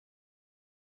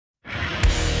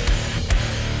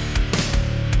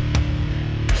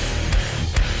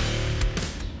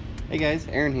Hey guys,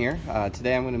 Aaron here.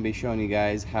 Today I'm going to be showing you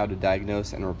guys how to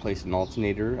diagnose and replace an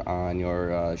alternator on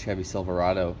your Chevy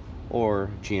Silverado or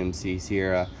GMC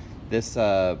Sierra. This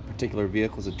particular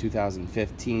vehicle is a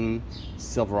 2015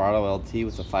 Silverado LT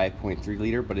with a 5.3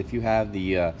 liter, but if you have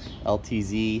the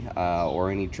LTZ or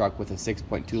any truck with a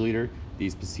 6.2 liter,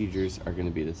 these procedures are going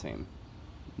to be the same.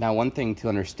 Now, one thing to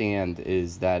understand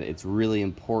is that it's really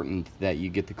important that you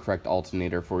get the correct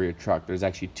alternator for your truck. There's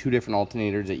actually two different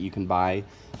alternators that you can buy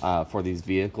for these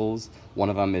vehicles. One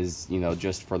of them is,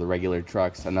 just for the regular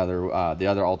trucks. The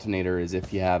other alternator is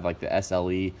if you have like the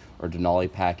SLE or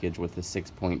Denali package with the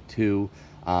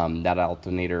 6.2. That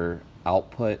alternator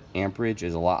output amperage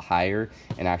is a lot higher,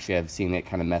 and actually I've seen it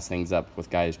kind of mess things up with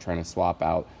guys trying to swap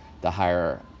out the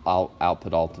higher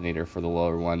output alternator for the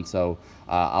lower one. So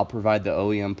I'll provide the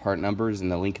OEM part numbers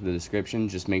and the link in the description.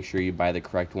 Just make sure you buy the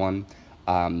correct one.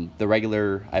 The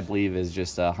regular, I believe, is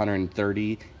just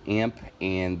 130 amp,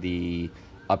 and the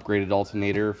upgraded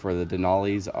alternator for the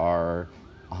Denalis are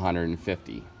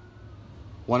 150.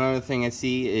 One other thing I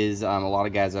see is a lot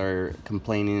of guys are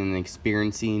complaining and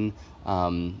experiencing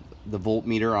the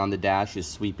voltmeter on the dash is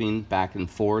sweeping back and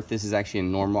forth. This is actually a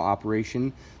normal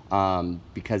operation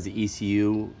because the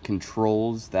ECU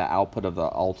controls the output of the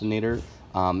alternator.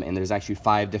 And there's actually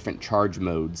 5 different charge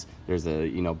modes. There's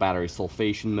a battery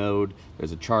sulfation mode,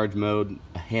 there's a charge mode,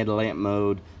 a headlamp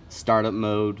mode, startup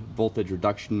mode, voltage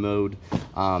reduction mode.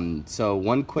 So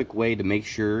one quick way to make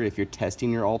sure if you're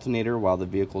testing your alternator while the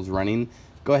vehicle's running,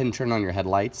 go ahead and turn on your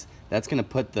headlights. That's going to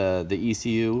put the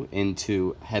ECU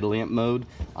into headlamp mode,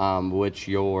 which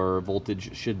your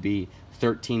voltage should be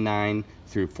 13.9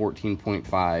 through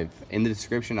 14.5. In the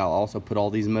description, I'll also put all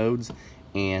these modes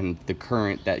and the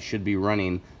current that should be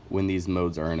running when these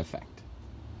modes are in effect.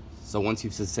 So once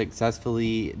you've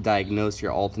successfully diagnosed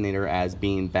your alternator as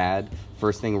being bad,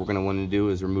 first thing we're going to want to do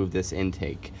is remove this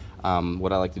intake.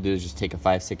 What I like to do is just take a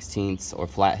 5/16 or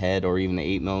flathead or even an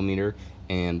 8mm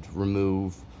and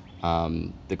remove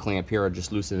the clamp here, or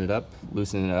just loosen it up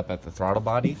at the throttle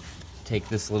body. Take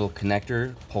this little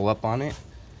connector, pull up on it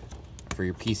for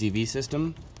your PCV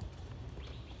system,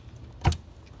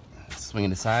 swing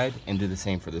it aside, and do the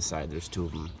same for this side. There's 2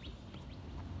 of them.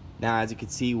 Now, as you can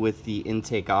see with the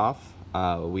intake off,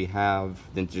 we have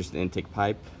just the intake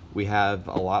pipe. We have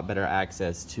a lot better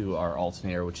access to our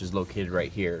alternator, which is located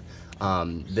right here.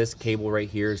 This cable right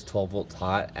here is 12 volts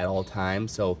hot at all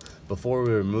times, so before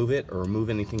we remove it or remove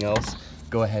anything else,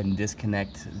 go ahead and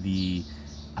disconnect the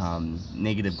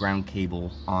negative ground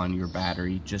cable on your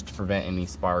battery, just to prevent any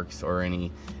sparks or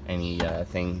any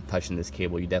thing touching this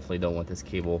cable. You definitely don't want this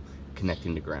cable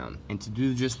connecting to ground. And to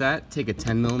do just that, take a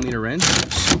 10mm wrench,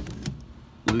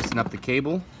 loosen up the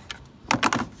cable,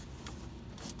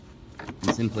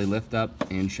 and simply lift up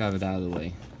and shove it out of the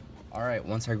way. Alright,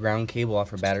 once our ground cable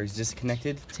off our battery is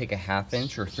disconnected, take a 1/2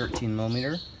 inch or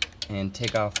 13mm and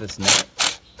take off this nut.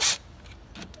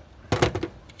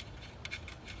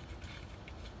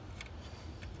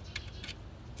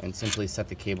 And simply set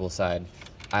the cable aside.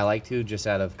 I like to, just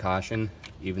out of caution,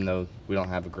 even though we don't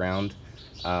have a ground,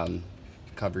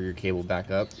 cover your cable back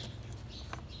up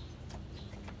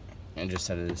and just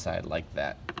set it aside like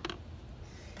that.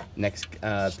 Next,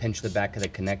 pinch the back of the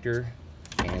connector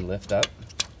and lift up,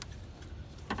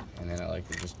 and then I like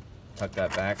to just tuck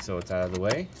that back so it's out of the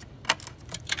way.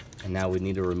 And now we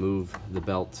need to remove the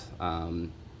belt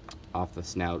off the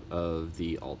snout of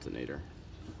the alternator.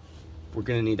 We're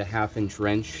going to need a 1/2 inch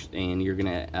wrench, and you're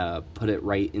going to put it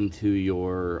right into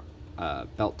your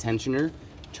belt tensioner,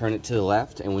 turn it to the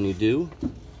left, and when you do,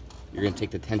 you're going to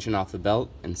take the tension off the belt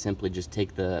and simply just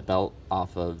take the belt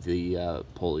off of the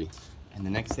pulley. And the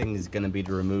next thing is going to be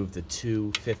to remove the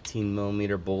 2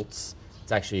 15mm bolts.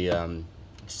 It's actually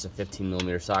just a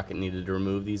 15mm socket needed to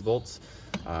remove these bolts.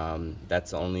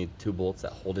 That's only 2 bolts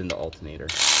that hold in the alternator.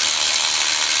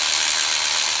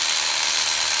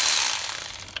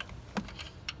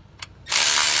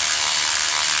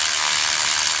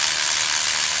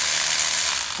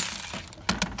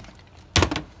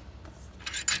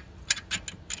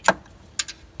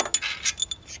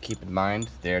 Keep in mind,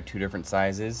 there are 2 different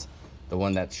sizes. The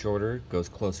one that's shorter goes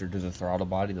closer to the throttle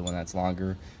body. The one that's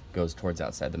longer goes towards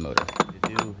outside the motor. What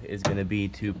to do is going to be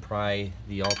to pry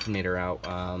the alternator out.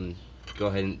 Go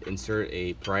ahead and insert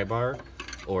a pry bar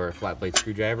or a flat blade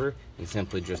screwdriver and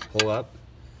simply just pull up.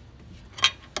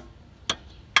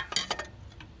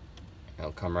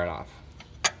 It'll come right off.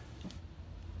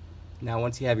 Now,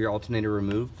 once you have your alternator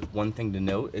removed, one thing to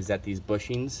note is that these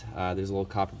bushings, there's little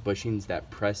copper bushings that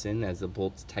press in as the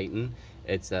bolts tighten.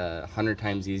 It's 100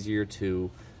 times easier to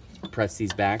press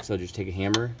these back, so just take a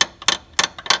hammer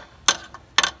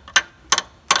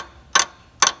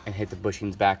and hit the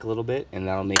bushings back a little bit, and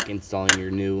that'll make installing your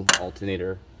new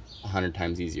alternator 100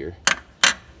 times easier.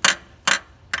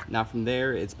 Now from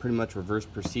there, it's pretty much reverse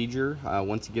procedure.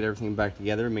 Once you get everything back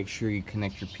together, make sure you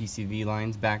connect your PCV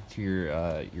lines back to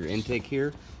your intake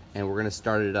here, and we're going to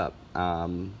start it up.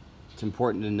 It's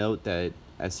important to note that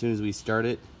as soon as we start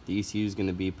it, the ECU is going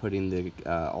to be putting the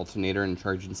alternator and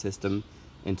charging system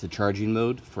into charging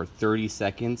mode for 30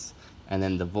 seconds, and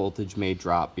then the voltage may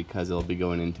drop because it'll be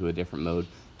going into a different mode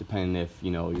depending if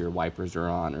your wipers are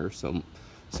on or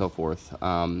so forth.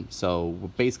 So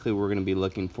basically we're going to be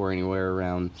looking for anywhere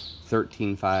around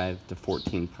 13.5 to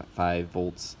 14.5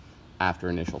 volts after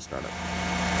initial startup.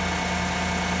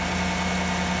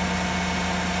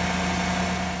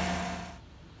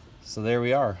 So there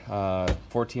we are,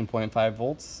 14.5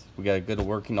 volts. We got a good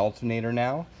working alternator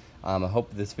now. I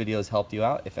hope this video has helped you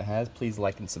out. If it has, please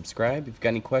like and subscribe. If you've got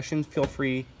any questions, feel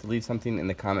free to leave something in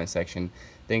the comment section.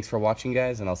 Thanks for watching,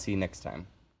 guys, and I'll see you next time.